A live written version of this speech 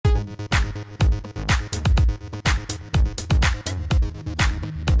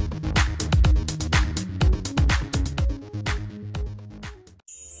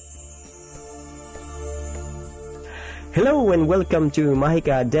Hello and welcome to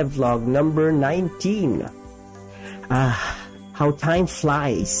Mahika devlog number 19. How time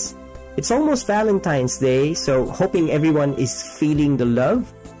flies. It's almost Valentine's Day, so hoping everyone is feeling the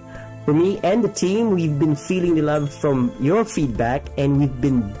love. For me and the team, we've been feeling the love from your feedback, and we've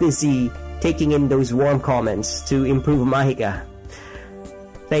been busy taking in those warm comments to improve Mahika.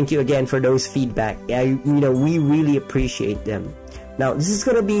 Thank you again for those feedback. We really appreciate them. Now, this is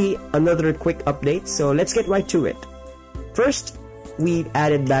gonna be another quick update, so let's get right to it. First, we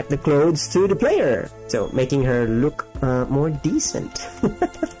added back the clothes to the player, so making her look more decent.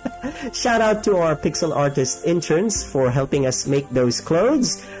 Shout out to our pixel artist interns for helping us make those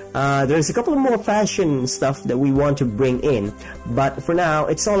clothes. There's a couple of more fashion stuff that we want to bring in, but for now,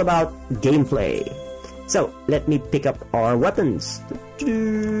 it's all about gameplay. So, let me pick up our weapons.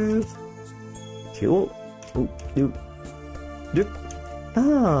 Cool.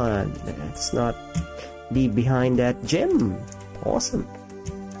 Let's not be behind that gem. Awesome.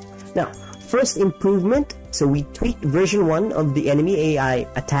 Now, first improvement, so we tweaked version 1 of the enemy AI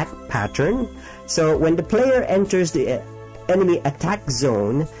attack pattern. So when the player enters the enemy attack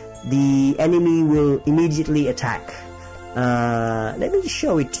zone, the enemy will immediately attack. Let me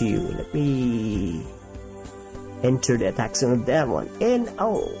show it to you. Let me enter the attack zone of that one, and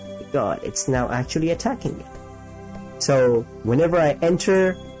oh my god, it's now actually attacking me. So whenever I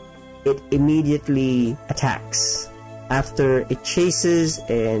enter, it immediately attacks. After it chases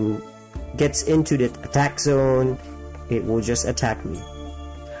and gets into the attack zone, it will just attack me.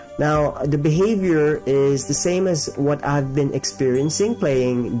 Now, the behavior is the same as what I've been experiencing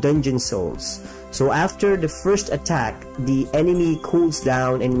playing Dungeon Souls. So after the first attack, the enemy cools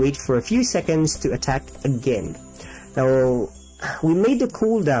down and waits for a few seconds to attack again. Now, we made the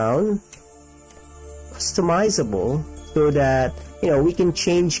cooldown customizable so that we can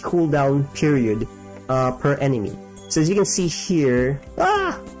change cooldown period per enemy. So as you can see here,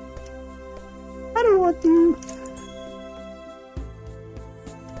 I don't want to.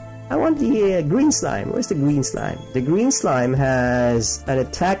 I want the green slime. Where's the green slime? The green slime has an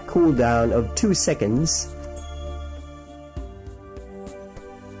attack cooldown of 2 seconds.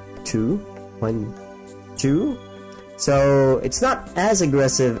 2, 1, 2. So it's not as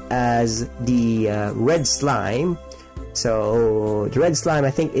aggressive as the red slime. So the red slime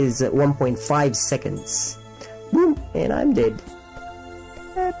I think is 1.5 seconds. Boom, and I'm dead.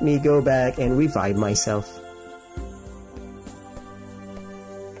 Let me go back and revive myself.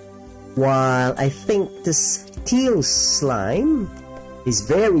 While I think the steel slime is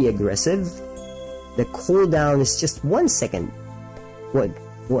very aggressive, the cooldown is just 1 second. What?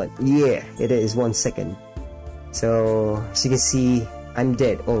 Yeah, it is 1 second. So as you can see, I'm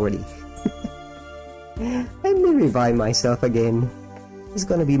dead already. Let me revive myself again. There's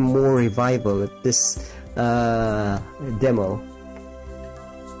gonna be more revival at this demo.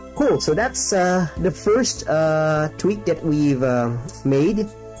 Cool, so that's the first tweak that we've made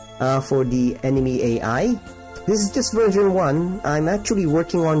for the enemy AI. This is just version 1. I'm actually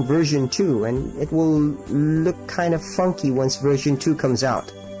working on version 2, and it will look kind of funky once version 2 comes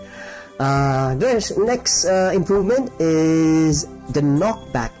out. This next improvement is the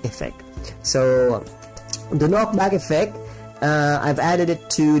knockback effect. So the knockback effect, I've added it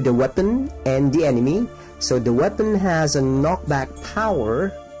to the weapon and the enemy. So the weapon has a knockback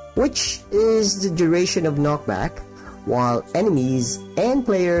power, which is the duration of knockback, while enemies and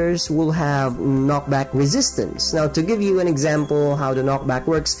players will have knockback resistance. Now, to give you an example how the knockback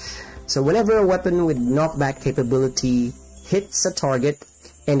works, so whenever a weapon with knockback capability hits a target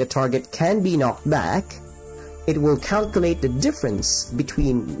and the target can be knocked back, it will calculate the difference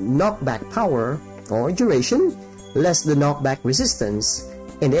between knockback power or duration less the knockback resistance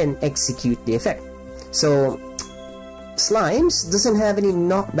and then execute the effect. So slimes doesn't have any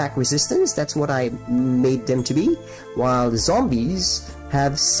knockback resistance, that's what I made them to be, while the zombies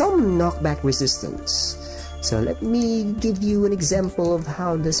have some knockback resistance. So let me give you an example of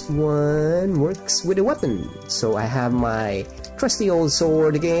how this one works with a weapon. So I have my trusty old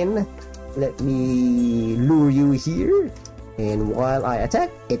sword again. Let me lure you here, and while I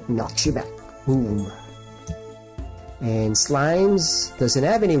attack, it knocks you back. Boom. And slimes doesn't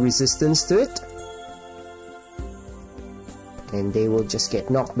have any resistance to it, and they will just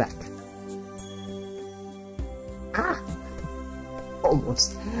get knocked back.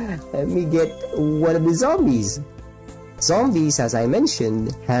 Almost. Let me get one of the zombies. Zombies, as I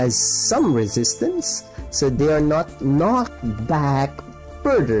mentioned, has some resistance, so they are not knocked back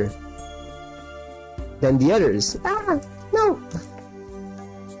further than the others. No!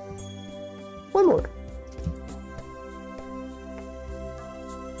 One more.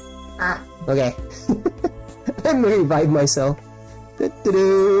 Okay. Let me revive myself.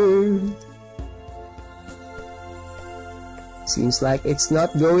 Seems like it's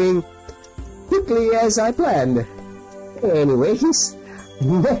not going quickly as I planned. Anyways,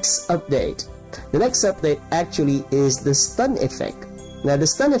 next update. The next update actually is the stun effect. Now the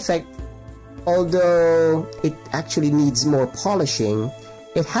stun effect, although it actually needs more polishing,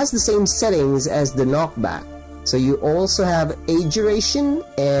 it has the same settings as the knockback. So you also have a duration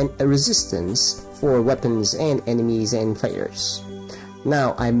and a resistance for weapons and enemies and players.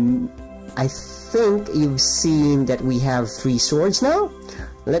 Now I think you've seen that we have 3 swords now.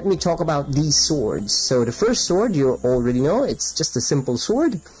 Let me talk about these swords. So the first sword, you already know, it's just a simple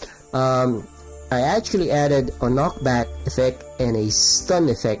sword. I actually added a knockback effect and a stun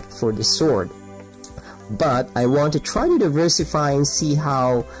effect for the sword, but I want to try to diversify and see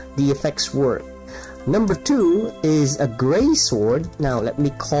how the effects work. Number 2 is a gray sword. Now let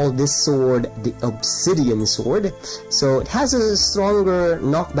me call this sword the obsidian sword. So it has a stronger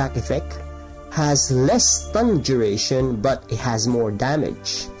knockback effect, has less stun duration, but it has more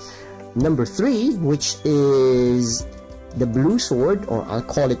damage. Number 3, which is the blue sword, or I'll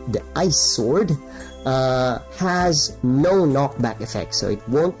call it the ice sword, has no knockback effect, so it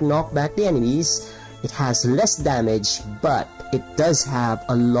won't knock back the enemies. It has less damage, but it does have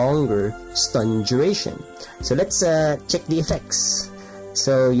a longer stun duration. So let's check the effects.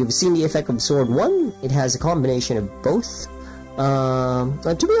 So you've seen the effect of sword 1. It has a combination of both.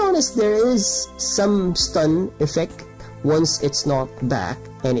 To be honest, there is some stun effect once it's knocked back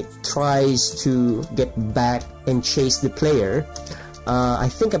and it tries to get back and chase the player. I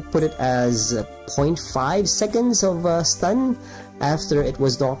think I put it as 0.5 seconds of stun after it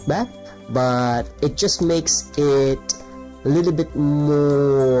was knocked back, but it just makes it a little bit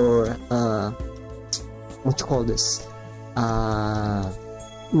more what you call this,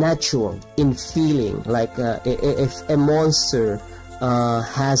 natural in feeling. Like if a monster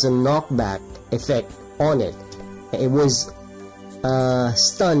has a knockback effect on it, it was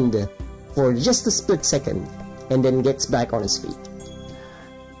stunned for just a split second and then gets back on its feet.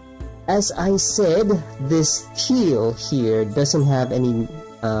 As I said, this teal here doesn't have any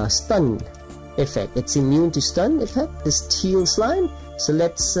stun effect. It's immune to stun effect, this teal slime. So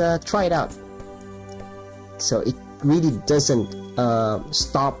let's try it out. So it really doesn't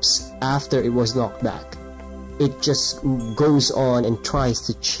stops after it was knocked back. It just goes on and tries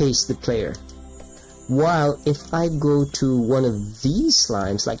to chase the player. While if I go to one of these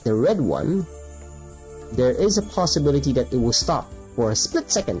slimes, like the red one, there is a possibility that it will stop for a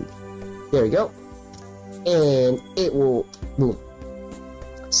split second. There we go. And it will, boom,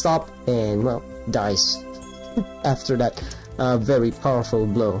 stop and, well, dies after that very powerful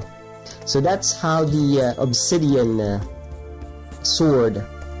blow. So that's how the obsidian sword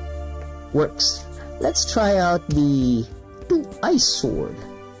works. Let's try out the ice sword.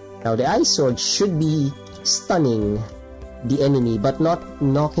 Now the ice sword should be stunning the enemy but not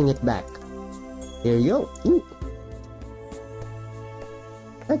knocking it back. There you go. Ooh.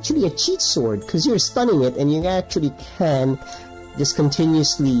 Actually a cheat sword, because you're stunning it and you actually can just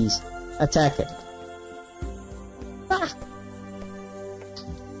continuously attack it. Ah!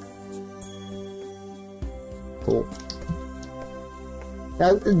 Cool.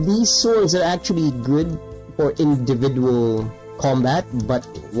 Now these swords are actually good for individual combat, but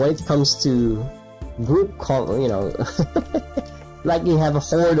when it comes to group like you have a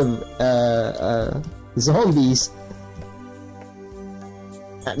horde of zombies,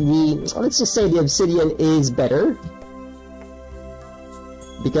 let's just say the obsidian is better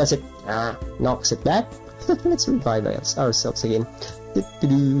because it knocks it back. Let's revive ourselves again.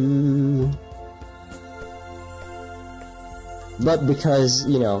 But because,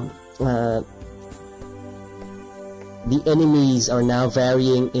 you know, the enemies are now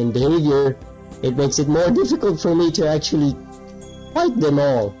varying in behavior, it makes it more difficult for me to actually fight them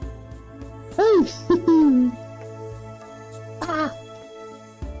all. Ah.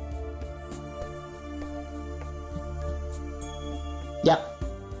 Yeah,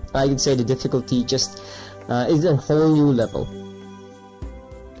 I could say the difficulty just is a whole new level.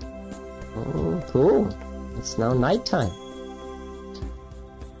 Oh, cool. It's now nighttime.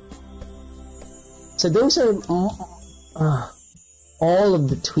 So those are all of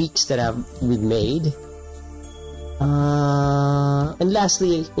the tweaks that we've made. And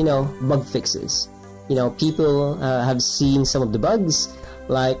lastly, you know, bug fixes. You know, people have seen some of the bugs,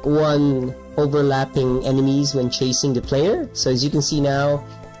 like one, overlapping enemies when chasing the player. So as you can see now,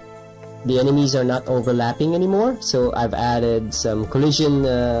 the enemies are not overlapping anymore. So I've added some collision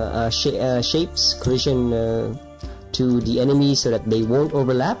shapes, collision to the enemies so that they won't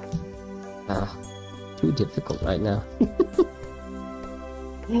overlap. too difficult right now.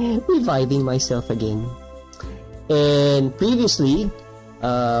 Reviving myself again. And previously,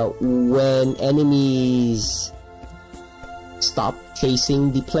 when enemies stop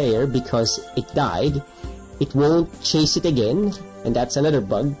chasing the player because it died, it won't chase it again, and that's another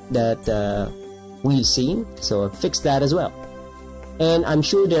bug that we've seen, so fix that as well. And I'm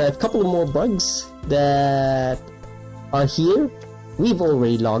sure there are a couple more bugs that are here. We've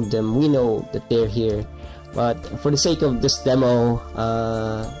already logged them, we know that they're here, but for the sake of this demo,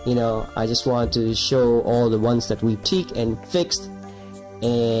 you know, I just want to show all the ones that we've tweaked and fixed,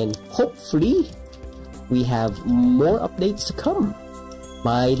 and hopefully we have more updates to come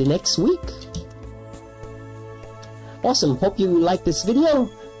by the next week. Awesome, hope you like this video,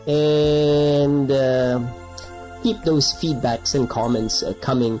 and keep those feedbacks and comments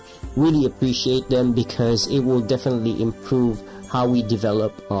coming. Really appreciate them because it will definitely improve how we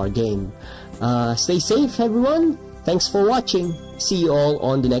develop our game. Stay safe everyone, thanks for watching, see you all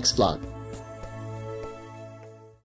on the next vlog.